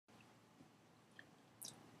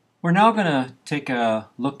We're now going to take a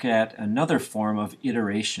look at another form of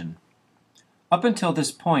iteration. Up until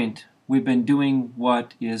this point, we've been doing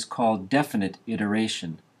what is called definite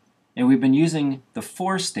iteration, and we've been using the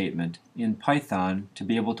for statement in Python to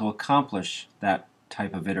be able to accomplish that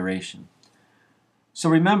type of iteration. So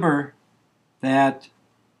remember that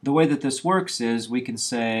the way that this works is we can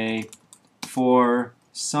say for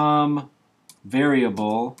some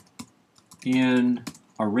variable in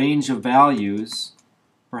a range of values,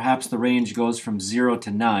 perhaps the range goes from 0 to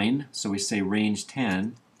 9, so we say range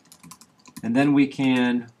 10, and then we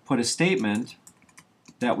can put a statement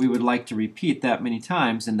that we would like to repeat that many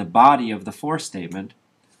times in the body of the for statement.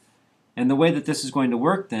 And the way that this is going to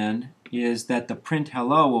work then is that the print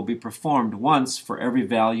hello will be performed once for every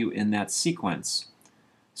value in that sequence.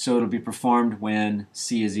 So it'll be performed when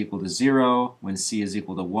c is equal to 0, when c is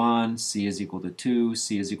equal to 1, c is equal to 2,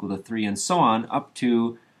 c is equal to 3, and so on, up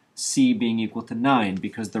to c being equal to 9,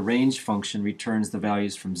 because the range function returns the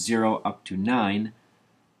values from 0 up to 9,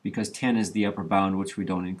 because 10 is the upper bound, which we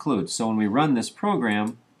don't include. So when we run this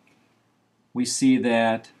program, we see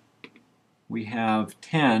that we have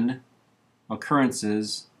 10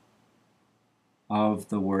 occurrences of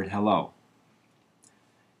the word hello.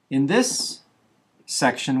 In this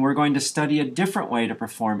section, we're going to study a different way to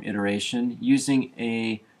perform iteration using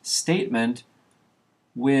a statement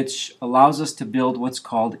which allows us to build what's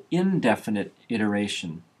called indefinite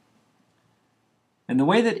iteration. And the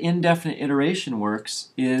way that indefinite iteration works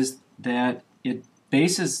is that it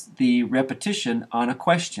bases the repetition on a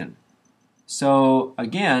question. So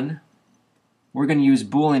again, we're going to use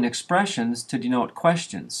Boolean expressions to denote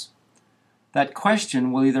questions. That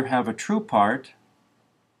question will either have a true part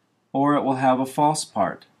or it will have a false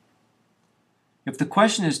part. If the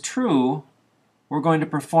question is true, we're going to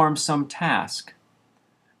perform some task.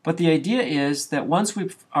 But the idea is that once we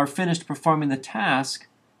are finished performing the task,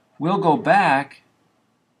 we'll go back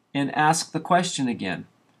and ask the question again.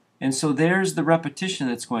 And so there's the repetition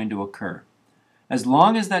that's going to occur. As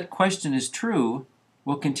long as that question is true,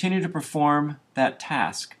 we'll continue to perform that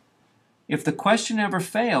task. If the question ever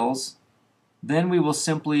fails, then we will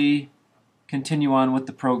simply continue on with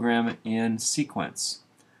the program in sequence.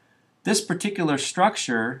 This particular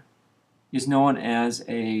structure is known as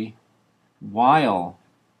a while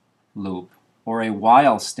loop or a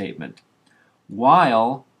while statement.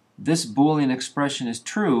 While this Boolean expression is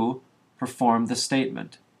true, perform the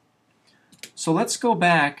statement. So let's go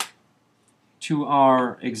back to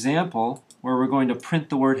our example where we're going to print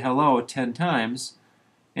the word hello 10 times,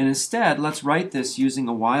 and instead let's write this using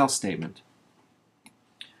a while statement.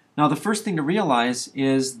 Now the first thing to realize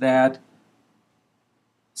is that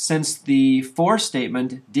since the for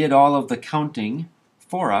statement did all of the counting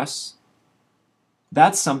for us,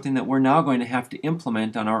 that's something that we're now going to have to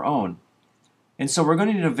implement on our own. And so we're going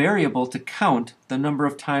to need a variable to count the number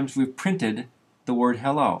of times we've printed the word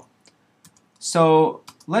hello. So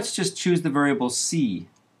let's just choose the variable c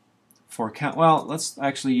for count. Well, let's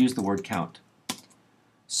actually use the word count.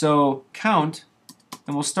 So count,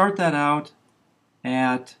 and we'll start that out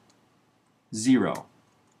at 0.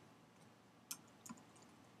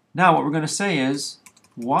 Now what we're going to say is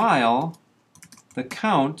while the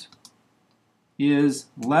count is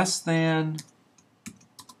less than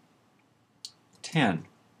 10,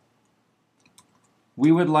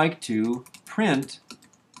 we would like to print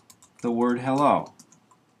the word hello.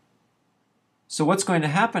 So what's going to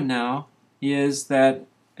happen now is that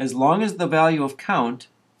as long as the value of count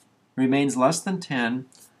remains less than 10,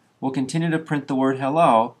 we'll continue to print the word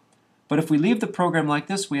hello. But if we leave the program like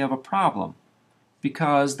this, we have a problem,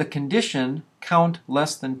 because the condition count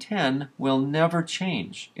less than 10 will never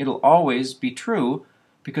change. It'll always be true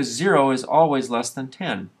because 0 is always less than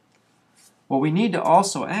 10. What we need to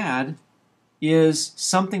also add is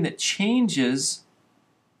something that changes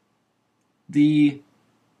the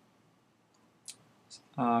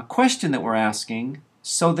question that we're asking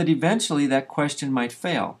so that eventually that question might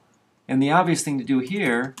fail. And the obvious thing to do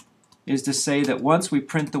here is to say that once we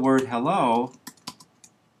print the word hello,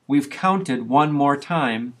 we've counted one more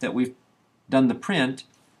time that we've done the print,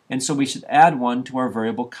 and so we should add one to our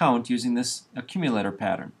variable count using this accumulator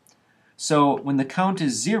pattern. So when the count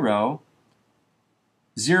is 0,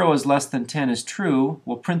 0 is less than 10 is true,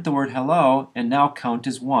 we'll print the word hello, and now count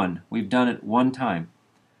is 1. We've done it one time.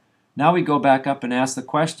 Now we go back up and ask the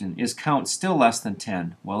question, is count still less than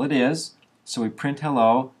 10? Well, it is, so we print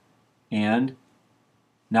hello, and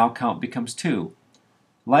now count becomes 2.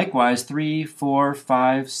 Likewise, 3, 4,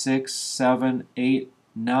 5, 6, 7, 8,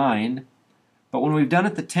 9. But when we've done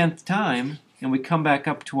it the 10th time, and we come back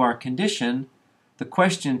up to our condition, the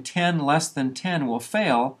question 10 less than 10 will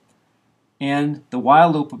fail, and the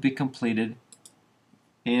while loop will be completed,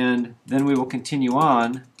 and then we will continue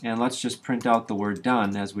on, and let's just print out the word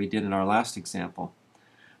done as we did in our last example.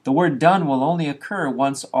 The word done will only occur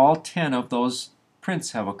once all 10 of those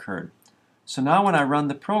prints have occurred. So now when I run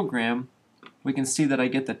the program, we can see that I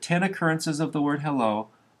get the 10 occurrences of the word hello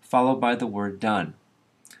followed by the word done.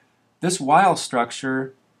 This while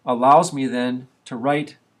structure allows me then to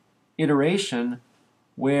write iteration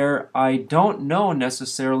where I don't know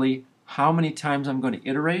necessarily how many times I'm going to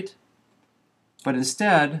iterate, but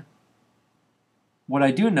instead what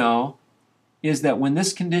I do know is that when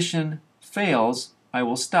this condition fails, I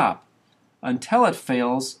will stop. Until it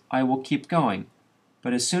fails, I will keep going.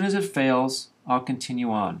 But as soon as it fails, I'll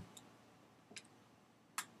continue on.